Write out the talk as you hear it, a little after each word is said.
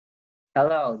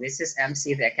Hello, this is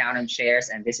MC, the accountant shares,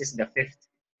 and this is the fifth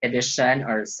edition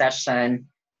or session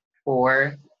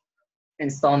for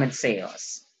installment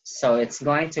sales. So it's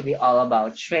going to be all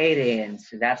about trading.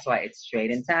 So that's why it's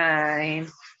trading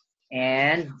time.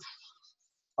 And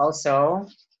also,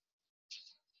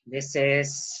 this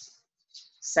is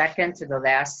second to the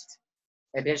last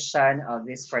edition of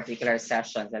this particular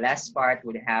session. The last part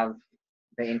would have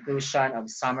the inclusion of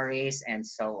summaries and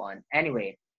so on.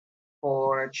 Anyway,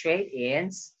 for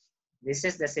trade-ins, this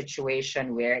is the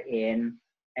situation wherein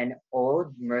an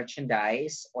old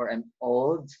merchandise or an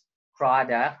old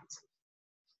product,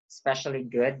 especially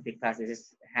good because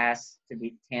has to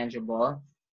be tangible,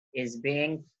 is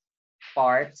being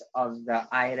part of the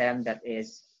item that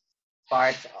is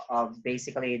part of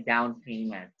basically down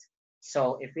payment.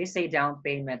 So if we say down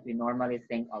payment, we normally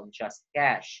think of just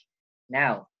cash.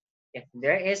 Now, if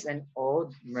there is an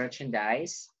old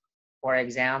merchandise, for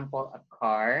example, a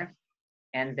car,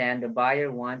 and then the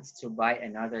buyer wants to buy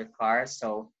another car,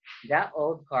 so that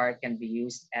old car can be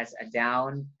used as a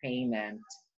down payment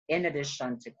in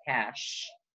addition to cash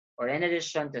or in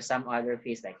addition to some other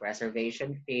fees like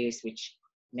reservation fees, which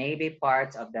may be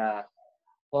part of the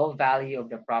full value of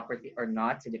the property or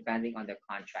not, depending on the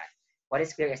contract. What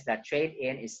is clear is that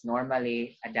trade-in is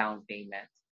normally a down payment.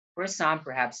 For some,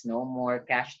 perhaps no more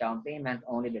cash down payment,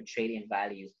 only the trade-in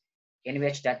value, in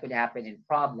which that could happen in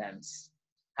problems.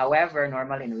 However,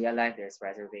 normally in real life, there's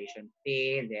reservation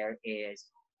fee, there is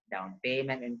down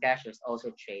payment in cash, there's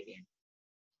also trade-in.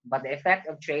 But the effect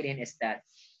of trade-in is that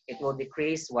it will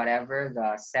decrease whatever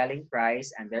the selling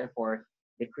price and therefore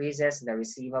decreases the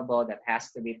receivable that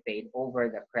has to be paid over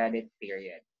the credit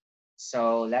period.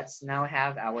 So let's now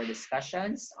have our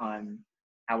discussions on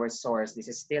our source. This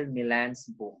is still Milan's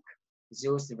book,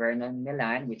 Zeus Vernon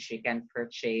Milan, which you can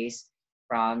purchase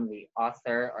from the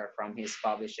author or from his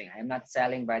publishing. I'm not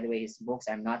selling, by the way, his books.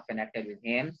 I'm not connected with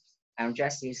him. I'm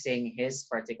just using his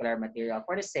particular material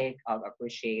for the sake of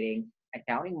appreciating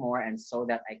accounting more and so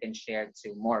that I can share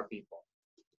to more people.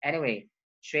 Anyway,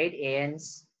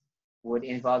 trade-ins would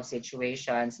involve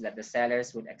situations that the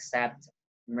sellers would accept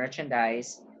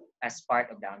merchandise as part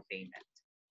of down payment.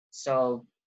 So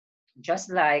just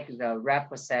like the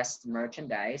repossessed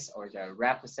merchandise or the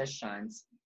repossessions,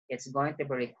 it's going to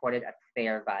be recorded at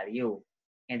fair value.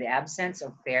 In the absence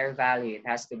of fair value, it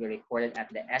has to be recorded at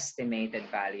the estimated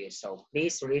value. So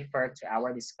please refer to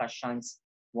our discussions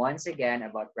once again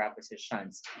about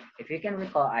repossessions. If you can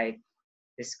recall, I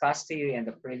discussed to you in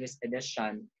the previous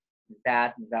edition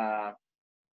that the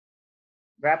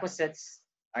repossessed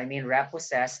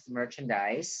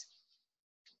merchandise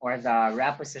or the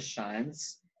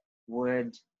repossessions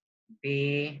would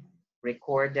be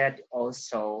recorded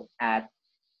also at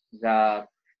the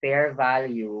fair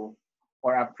value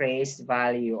or appraised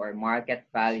value or market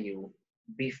value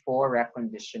before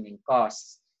reconditioning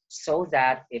costs, so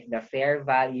that if the fair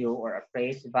value or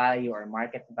appraised value or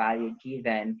market value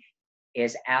given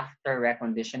is after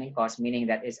reconditioning cost, meaning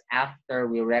that is after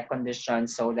we recondition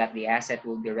so that the asset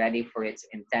will be ready for its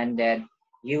intended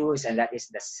use, and that is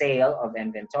the sale of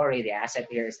inventory. The asset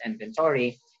here is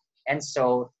inventory, and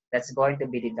so that's going to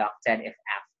be deducted if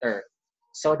after,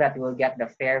 so that we'll get the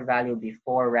fair value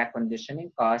before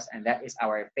reconditioning cost, and that is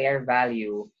our fair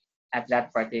value at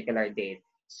that particular date.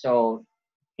 So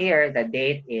here the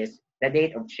date is the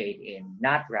date of trade-in,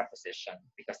 not reposition,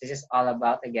 because this is all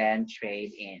about, again,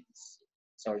 trade-ins.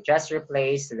 So just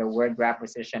replace the word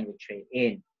reposition with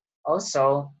trade-in.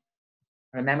 Also,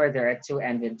 remember there are two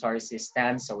inventory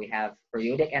systems. So we have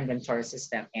periodic inventory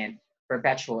system and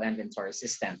perpetual inventory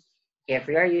system. If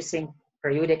we are using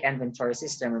periodic inventory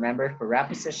system, remember for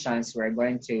repositions, we're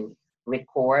going to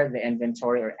record the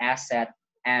inventory or asset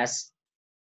as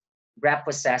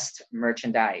repossessed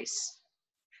merchandise.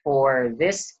 For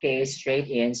this case,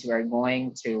 trade-ins, we are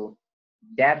going to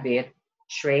debit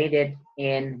traded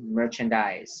in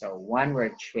merchandise. So one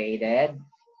word traded,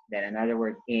 then another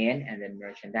word in, and then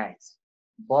merchandise.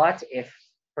 But if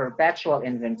perpetual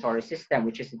inventory system,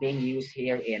 which is being used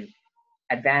here in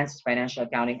advanced financial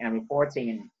accounting and reporting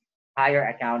in higher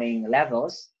accounting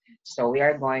levels, so we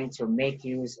are going to make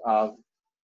use of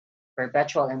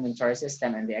perpetual inventory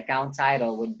system, and the account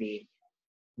title would be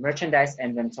merchandise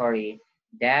inventory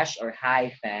dash or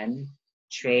hyphen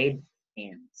trade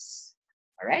ins.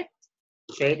 All right.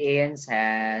 Trade ins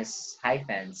has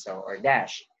hyphens so or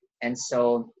dash. And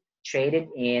so traded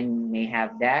in may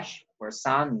have dash or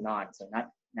some not. So not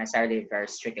necessarily very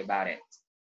strict about it.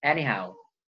 Anyhow,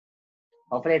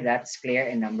 hopefully that's clear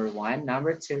in number one.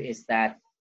 Number two is that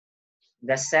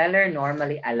the seller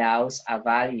normally allows a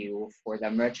value for the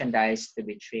merchandise to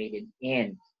be traded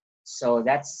in. So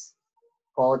that's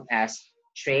called as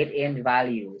trade-in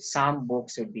value. Some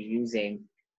books would be using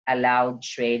allowed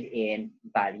trade-in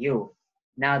value.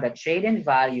 Now, the trade-in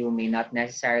value may not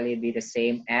necessarily be the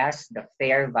same as the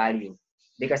fair value,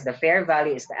 because the fair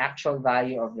value is the actual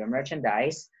value of the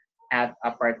merchandise at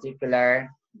a particular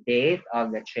date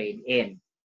of the trade-in.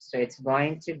 So it's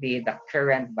going to be the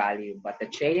current value, but the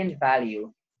trade-in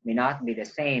value may not be the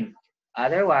same.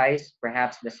 Otherwise,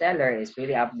 perhaps the seller is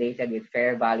really updated with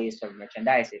fair values of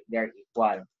merchandise if they're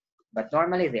equal. But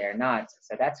normally they are not.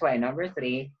 So that's why number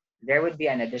three, there would be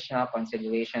an additional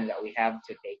consideration that we have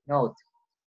to take note.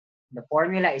 The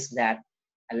formula is that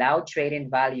allowed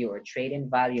trade-in value or trade-in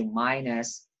value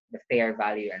minus the fair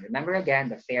value. And remember again,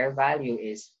 the fair value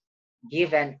is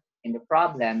given in the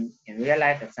problem. In real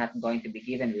life, it's not going to be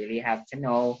given. We really have to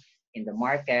know in the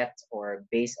market or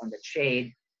based on the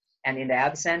trade. And in the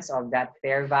absence of that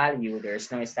fair value,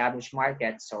 there's no established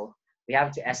market. So we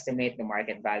have to estimate the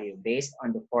market value based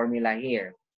on the formula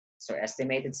here. So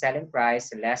estimated selling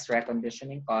price less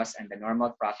reconditioning cost and the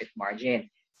normal profit margin.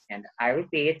 And I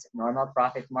repeat, normal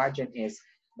profit margin is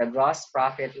the gross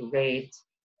profit rate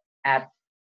at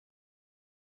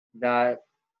the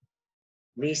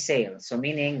resale. So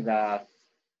meaning the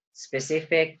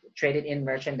specific traded in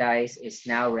merchandise is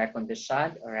now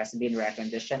reconditioned or has been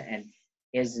reconditioned and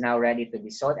is now ready to be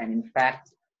sold. And in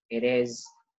fact, it is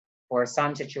for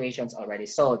some situations already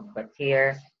sold, but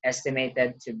here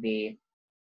estimated to be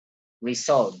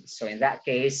resold. So in that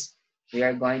case, we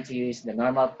are going to use the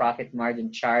normal profit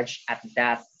margin charged at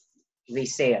that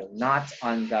resale, not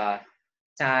on the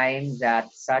time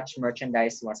that such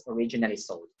merchandise was originally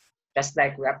sold. Just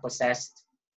like repossessed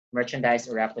merchandise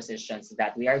or repositions,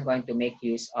 that we are going to make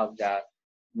use of the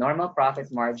normal profit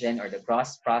margin or the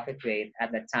gross profit rate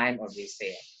at the time of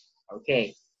resale.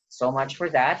 Okay, so much for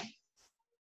that.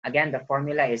 Again, the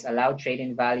formula is allowed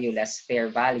trade-in value less fair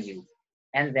value.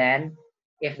 And then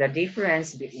if the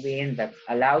difference between the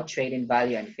allowed trade-in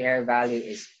value and fair value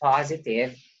is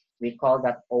positive, we call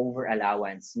that over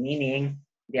allowance, meaning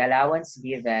the allowance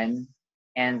given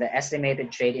and the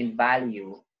estimated trade-in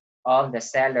value of the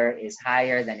seller is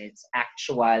higher than its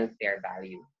actual fair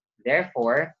value.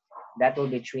 Therefore, that will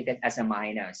be treated as a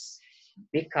minus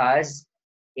because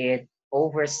it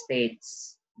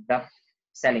overstates the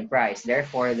selling price.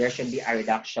 Therefore, there should be a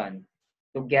reduction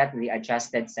to get the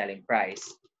adjusted selling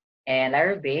price. And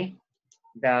letter B,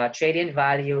 the trade-in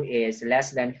value is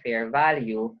less than fair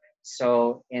value.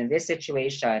 So in this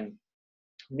situation,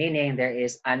 meaning there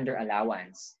is under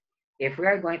allowance. If we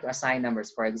are going to assign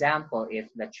numbers, for example, if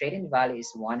the trade-in value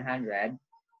is 100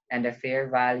 and the fair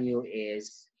value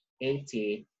is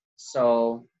 80,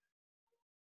 so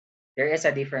there is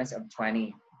a difference of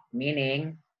 20,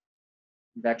 meaning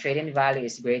the trade-in value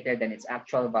is greater than its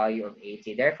actual value of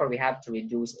 80. Therefore, we have to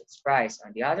reduce its price.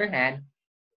 On the other hand,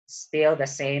 still the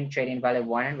same trade-in value of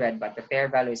 100, but the fair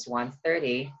value is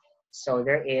 130. So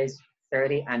there is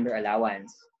 30 under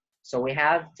allowance. So we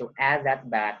have to add that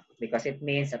back because it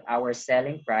means that our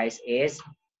selling price is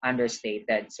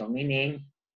understated. So meaning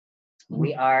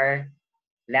we are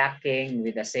lacking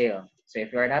with the sale. So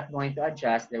if we are not going to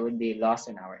adjust, there would be loss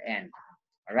on our end.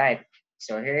 All right.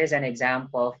 So here is an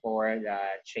example for the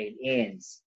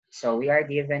trade-ins. So we are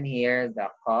given here the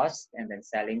cost and then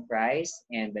selling price,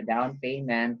 and the down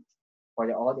payment for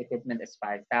the old equipment is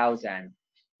 5,000.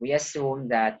 We assume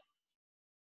that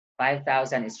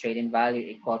 5,000 is trade-in value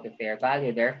equal to fair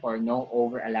value, therefore no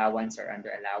over allowance or under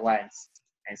allowance,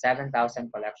 and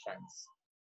 7,000 collections.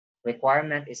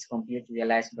 Requirement is compute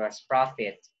realized gross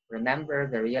profit. Remember,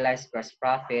 the realized gross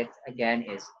profit again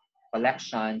is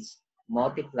collections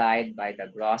multiplied by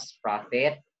the gross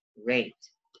profit rate.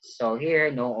 So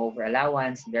here, no over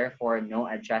allowance, therefore no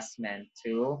adjustment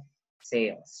to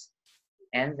sales.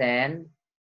 And then,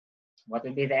 what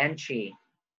would be the entry?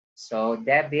 So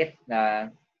debit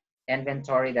the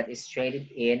inventory that is traded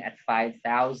in at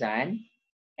 5,000,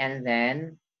 and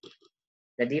then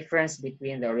the difference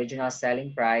between the original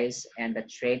selling price and the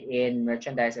trade-in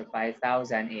merchandise of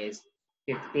 5,000 is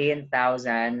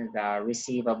 15,000, the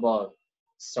receivable.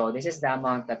 So this is the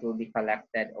amount that will be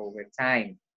collected over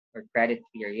time or credit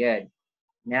period.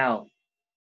 Now,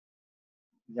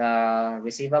 the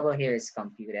receivable here is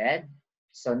computed.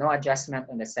 So no adjustment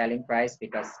on the selling price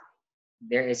because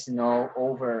there is no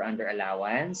over or under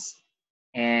allowance.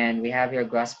 And we have your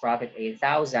gross profit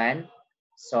 8,000.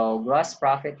 So gross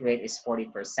profit rate is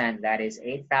 40%. That is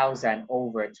 8,000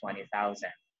 over 20,000.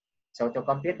 So to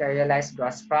compute the realized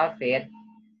gross profit,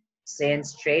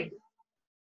 since trade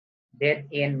did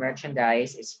in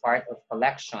merchandise is part of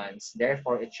collections,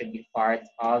 therefore it should be part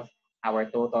of our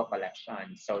total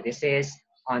collection. So this is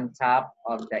on top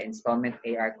of the installment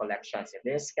AR collections. If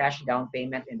there's cash down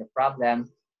payment in the problem,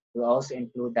 we'll also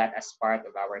include that as part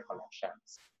of our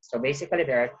collections. So basically,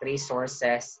 there are three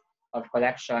sources of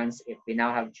collections if we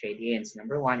now have trade-ins.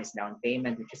 Number one is down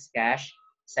payment, which is cash.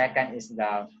 Second is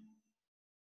the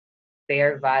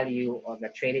fair value of the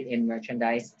traded in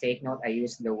merchandise. Take note, I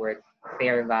use the word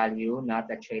fair value, not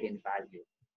the trade-in value.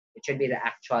 It should be the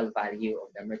actual value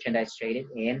of the merchandise traded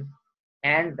in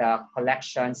and the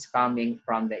collections coming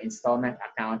from the installment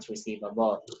accounts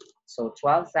receivable. So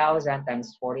 12,000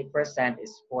 times 40%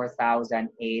 is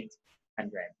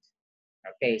 4,800.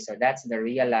 Okay, so that's the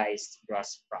realized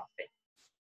gross profit.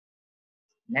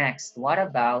 Next, what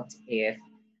about if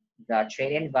the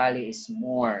trade-in value is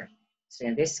more? So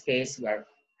in this case, we are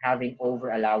having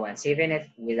over allowance. Even if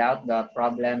without the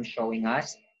problem showing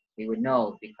us, we would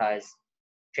know because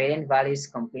trade-in value's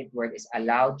complete word is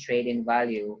allowed trade-in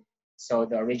value. So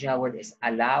the original word is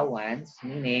allowance,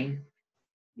 meaning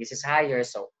this is higher,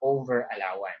 so over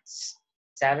allowance.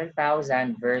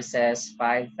 7,000 versus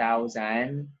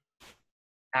 5,000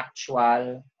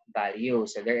 actual value.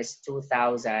 So there is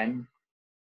 2,000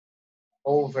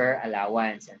 over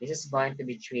allowance. And this is going to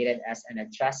be treated as an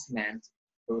adjustment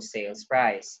to sales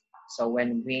price. So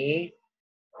when we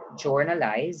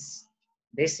journalize,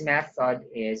 this method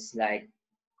is like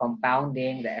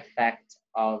compounding the effect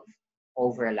of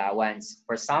over allowance.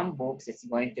 For some books, it's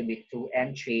going to be two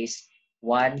entries,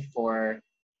 one for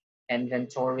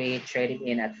inventory traded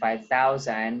in at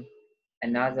 5,000,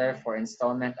 another for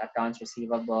installment accounts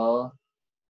receivable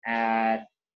at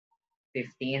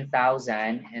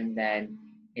 15,000, and then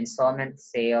installment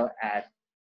sale at,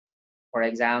 for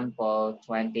example,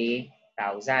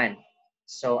 20,000.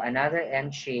 So another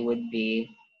entry would be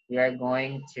we are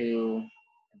going to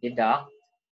deduct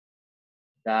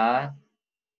the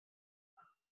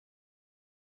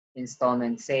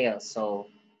installment sales. So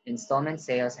installment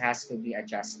sales has to be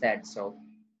adjusted. So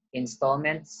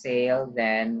installment sale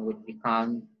then would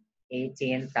become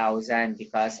 18,000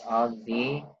 because of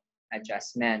the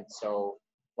adjustment. So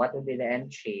what would be the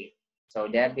entry? So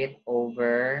debit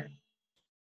over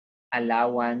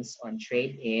allowance on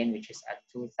trade-in, which is at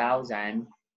 2,000,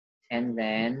 and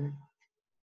then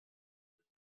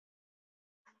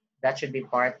that should be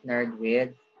partnered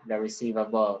with the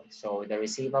receivable. So the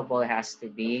receivable has to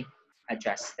be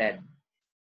adjusted.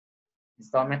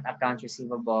 Installment account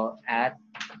receivable at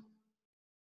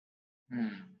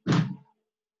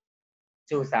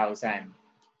 2,000.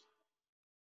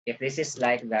 If this is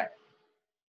like the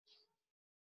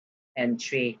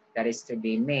entry that is to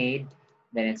be made,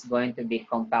 then it's going to be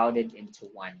compounded into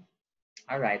one.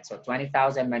 All right, so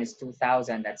 20,000 minus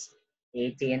 2,000, that's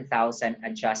 18,000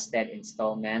 adjusted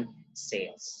installment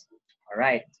sales. All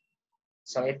right,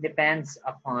 so it depends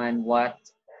upon what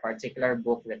particular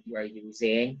book that you are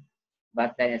using,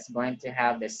 but then it's going to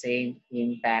have the same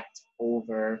impact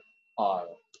overall.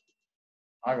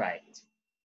 All right.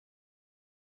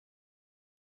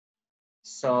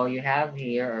 So you have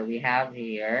here, or we have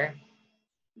here,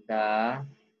 the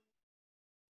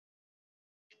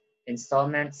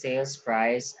installment sales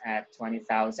price at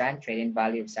 20,000, trade-in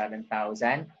value of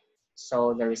 7,000.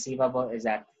 So the receivable is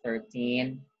at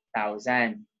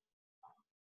 13,000.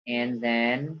 And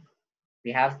then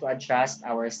we have to adjust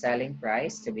our selling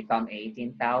price to become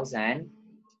 18,000.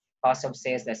 Cost of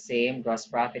sales the same, gross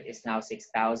profit is now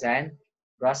 6,000.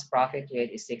 Gross profit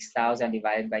rate is 6,000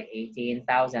 divided by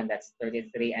 18,000, that's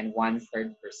 33 and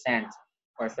 1/3%,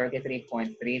 or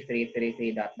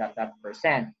 33.3333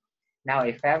 percent. Now,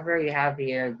 if ever you have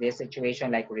here this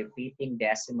situation like repeating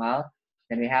decimal,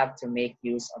 then we have to make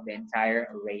use of the entire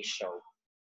ratio.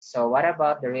 So what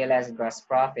about the realized gross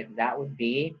profit? That would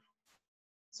be,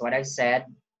 so what I've said,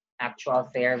 actual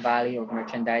fair value of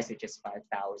merchandise, which is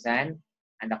 5,000,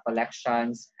 and the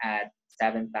collections at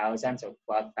 7,000, so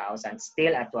 12,000,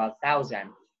 still at 12,000,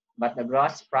 but the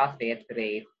gross profit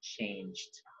rate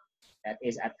changed. That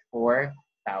is at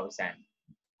 4,000.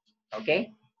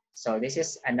 Okay, so this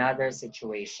is another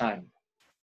situation.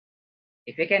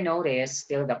 If you can notice,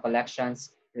 still the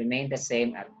collections remain the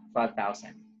same at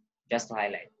 12,000, just to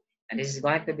highlight. And this is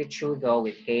going to be true though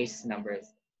with case number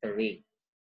 3.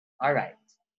 All right,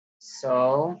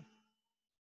 so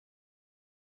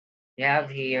you have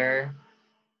here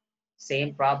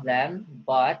same problem,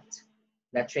 but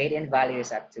the trade-in value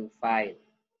is at 2.5.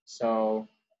 So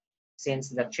since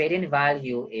the trade-in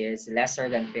value is lesser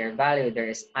than fair value, there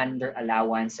is under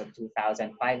allowance of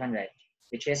 2,500,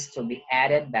 which is to be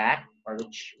added back, or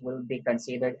which will be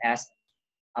considered as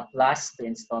a plus to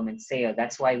installment sale.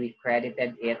 That's why we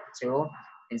credited it to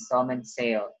installment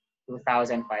sale,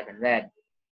 2,500.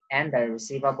 and the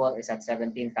receivable is at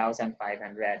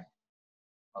 17,500.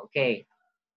 Okay,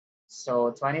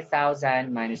 so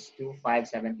 20,000 minus 25,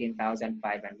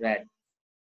 17,500.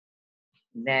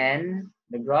 Then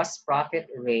the gross profit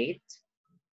rate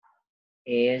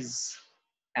is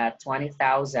at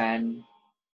 20,000.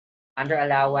 Under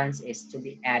allowance is to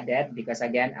be added because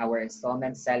again, our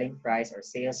installment selling price or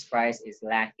sales price is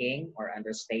lacking or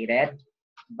understated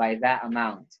by that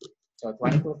amount. So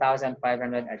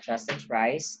 22,500 adjusted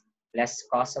price less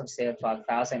cost of sale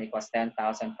 12,000 equals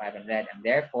 10,500, and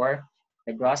therefore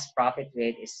the gross profit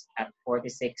rate is at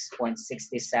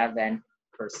 46.67%.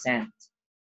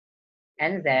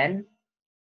 And then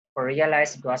for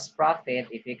realized gross profit,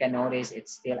 if you can notice,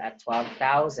 it's still at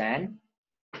 12,000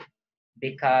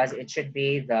 because it should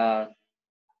be the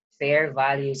fair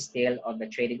value still of the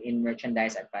traded in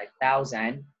merchandise at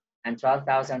 5,000 and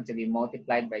 12,000 to be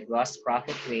multiplied by gross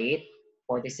profit rate,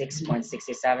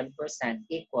 46.67%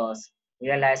 equals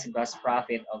realized gross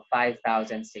profit of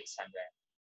 5,600.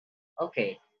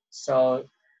 Okay, so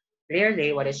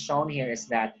clearly what is shown here is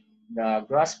that the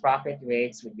gross profit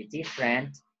rates would be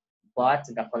different, but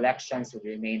the collections would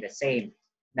remain the same.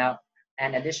 Now,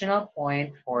 an additional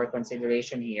point for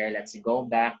consideration here, let's go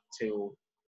back to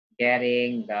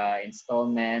getting the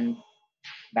installment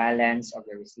balance of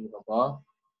the receivable.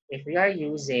 If we are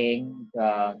using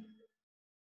the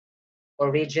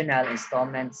original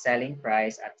installment selling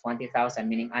price at 20,000,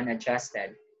 meaning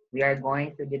unadjusted, we are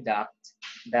going to deduct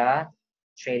the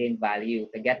trade-in value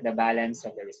to get the balance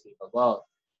of the receivable.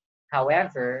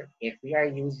 However, if we are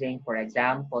using, for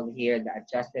example, here the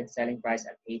adjusted selling price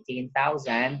at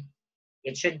 18,000,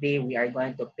 it should be we are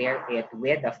going to pair it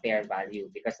with the fair value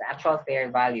because the actual fair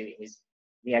value is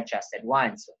the adjusted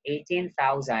one. So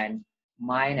 18,000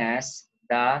 minus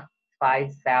the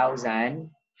 5,000,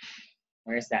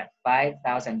 where is that?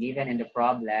 5,000 given in the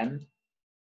problem,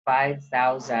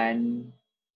 5,000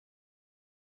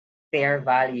 fair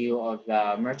value of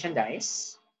the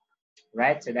merchandise,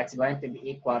 right? So that's going to be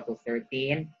equal to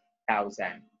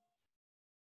 13,000.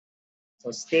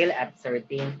 So still at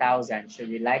 13,000, should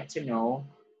we like to know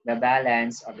the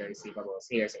balance of the receivables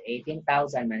here? So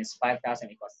 18,000 minus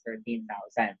 5,000 equals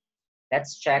 13,000.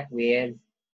 Let's check with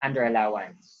under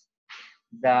allowance.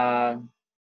 The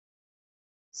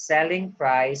selling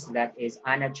price that is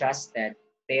unadjusted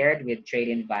paired with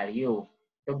trade-in value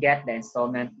to get the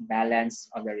installment balance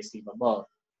of the receivable.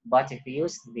 But if you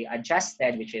use the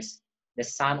adjusted, which is the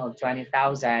sum of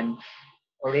 20,000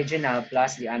 original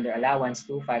plus the under allowance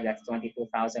 25, that's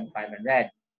 22,500,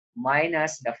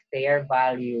 minus the fair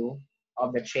value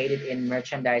of the traded in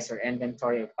merchandise or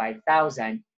inventory of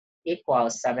 5,000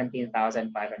 equals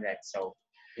 17,500. So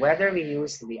whether we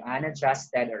use the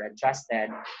unadjusted or adjusted,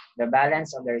 the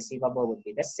balance of the receivable would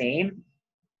be the same.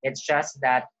 It's just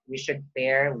that we should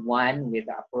pair one with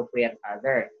the appropriate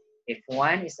other. If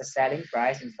one is the selling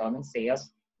price, installment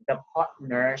sales, the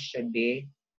partner should be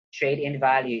trade-in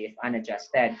value if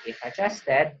unadjusted. If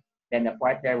adjusted, then the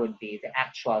partner would be the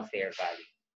actual fair value.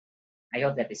 I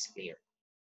hope that is clear.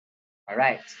 All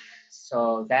right.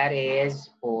 So that is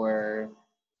for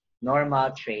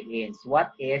normal trade-ins.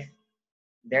 What if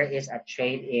there is a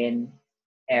trade-in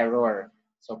error?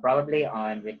 So probably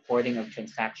on recording of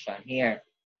transaction here.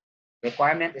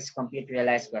 Requirement is complete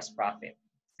realized gross profit.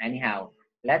 Anyhow,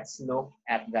 let's look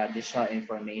at the additional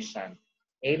information.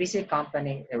 ABC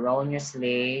company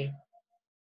erroneously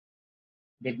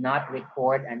did not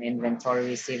record an inventory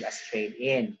received as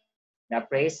trade-in. The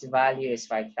appraised value is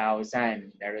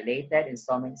 5,000. The related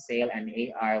installment sale and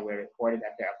AR were recorded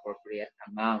at their appropriate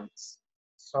amounts.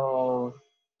 So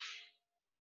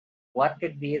what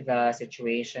could be the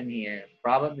situation here?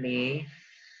 Probably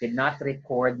did not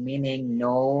record, meaning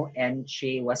no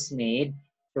entry was made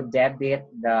to debit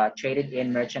the traded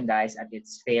in merchandise at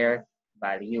its fair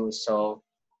value. So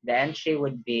the entry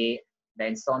would be the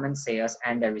installment sales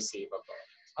and the receivable.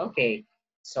 Okay,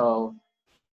 so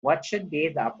what should be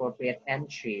the appropriate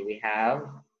entry? We have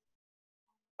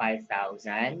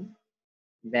 5,000.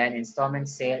 Then installment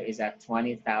sale is at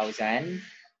 20,000.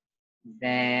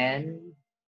 Then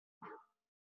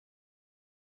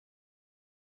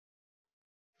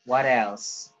what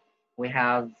else? We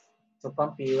have to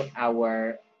compute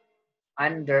our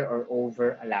under or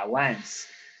over allowance.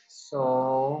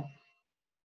 So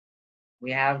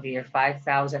we have here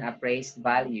 5,000 appraised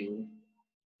value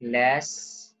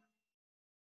less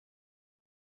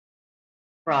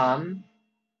from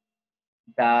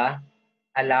the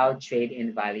allowed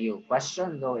trade-in value.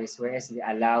 Question though is where is the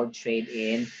allowed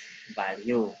trade-in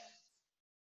value?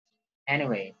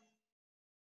 Anyway,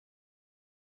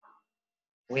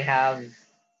 we have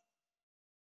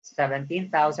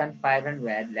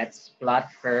 17,500. Let's plot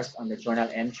first on the journal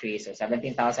entry. So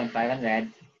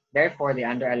 17,500. Therefore, the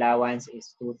under allowance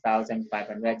is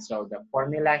 2,500. So the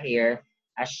formula here,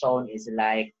 as shown, is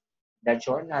like the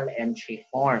journal entry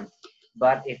form.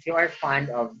 But if you are fond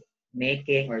of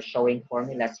making or showing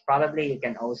formulas, probably you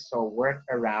can also work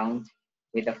around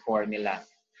with the formula.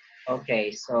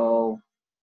 Okay, so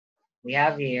we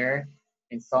have here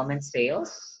installment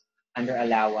sales under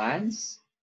allowance.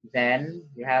 Then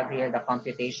you have here the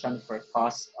computation for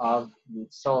cost of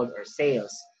goods sold or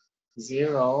sales.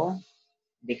 Zero,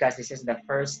 because this is the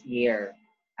first year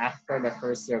after the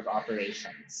first year of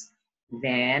operations.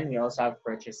 Then we also have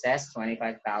purchases,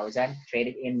 25,000,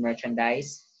 traded in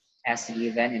merchandise as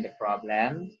given in the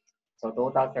problem. So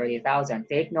total 30,000.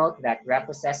 Take note that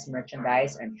repossessed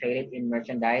merchandise and traded in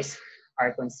merchandise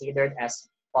are considered as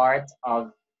part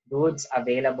of goods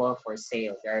available for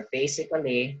sale. They are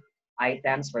basically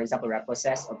items, for example,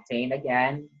 repossessed, obtained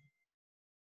again,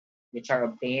 which are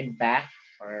obtained back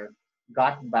or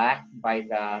got back by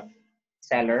the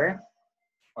seller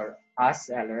or us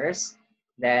sellers.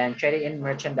 Then traded in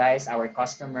merchandise, our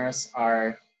customers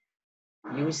are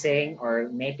using or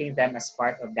making them as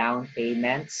part of down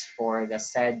payments for the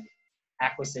said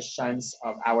acquisitions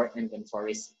of our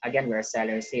inventories. Again, we're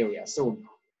sellers here, we assume.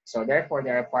 So therefore,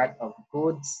 they are part of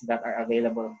goods that are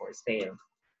available for sale,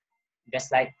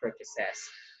 just like purchases.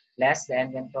 Less the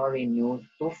inventory new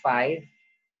to 5.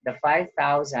 The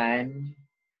 5,000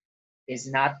 is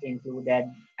not included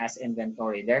as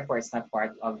inventory. Therefore, it's not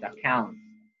part of the count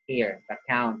here, the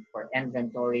count for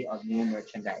inventory of new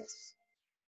merchandise.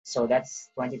 So that's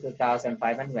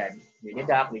 22,500. We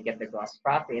deduct, we get the gross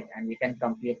profit, and we can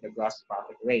compute the gross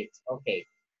profit rate. Okay,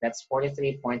 that's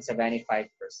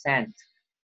 43.75%.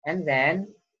 And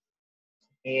then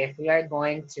if we are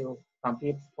going to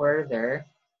compute further,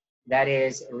 that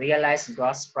is realized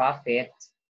gross profit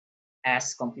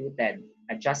as computed.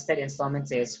 Adjusted installment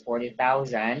sales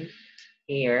 40,000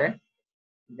 here.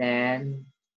 Then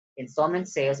installment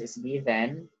sales is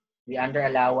given. The under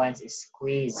allowance is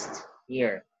squeezed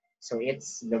here. So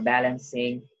it's the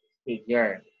balancing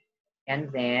figure.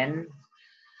 And then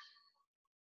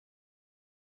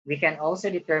we can also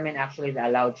determine actually the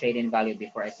allowed trade-in value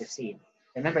before I proceed.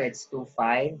 Remember, it's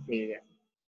 2.5, the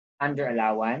under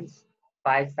allowance.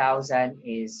 5,000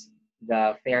 is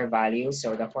the fair value.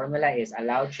 So the formula is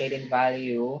allowed trade-in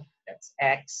value, that's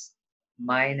X,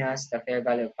 minus the fair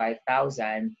value of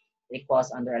 5,000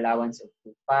 equals under allowance of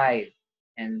 2.5.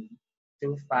 And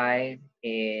 2.5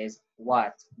 is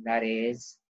what? That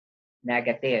is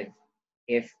negative.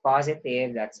 If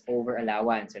positive, that's over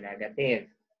allowance, so negative.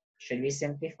 Should we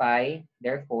simplify?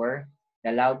 Therefore,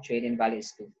 the allowed trade-in value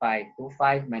is 2.5.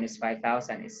 2.5 minus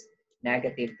 5,000 is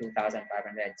negative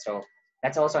 2,500. So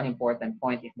that's also an important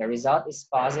point. If the result is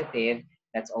positive,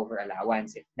 that's over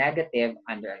allowance. If negative,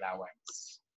 under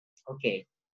allowance. Okay,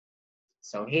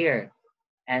 so here,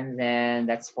 and then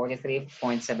that's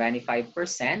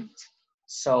 43.75%.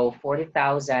 So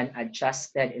 40,000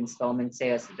 adjusted installment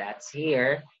sales, that's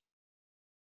here.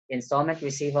 Installment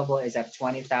receivable is at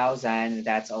 20,000,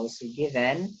 that's also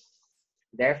given.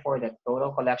 Therefore, the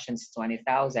total collection is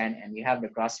 20,000, and we have the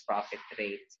gross profit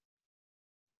rate,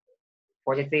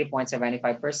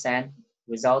 43.75%,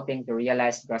 resulting to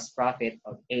realized gross profit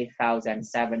of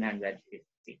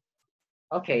 8,750.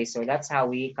 Okay, so that's how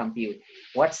we compute.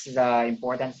 What's the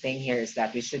important thing here is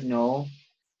that we should know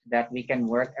that we can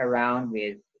work around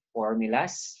with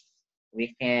formulas.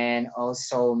 We can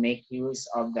also make use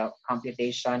of the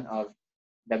computation of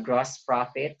the gross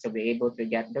profit to be able to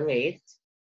get the rate.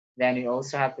 Then we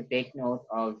also have to take note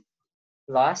of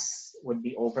plus would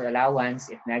be over allowance,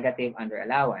 if negative, under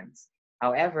allowance.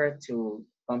 However, to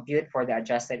compute for the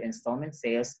adjusted installment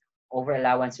sales, over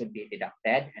allowance would be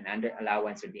deducted and under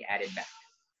allowance would be added back.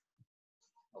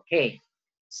 Okay,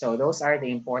 so those are the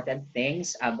important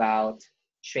things about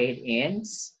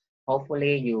trade-ins.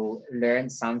 Hopefully you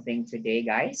learned something today,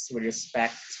 guys, with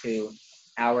respect to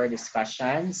our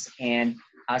discussions. And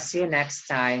I'll see you next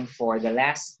time for the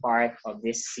last part of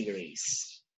this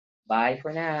series. Bye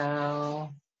for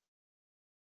now.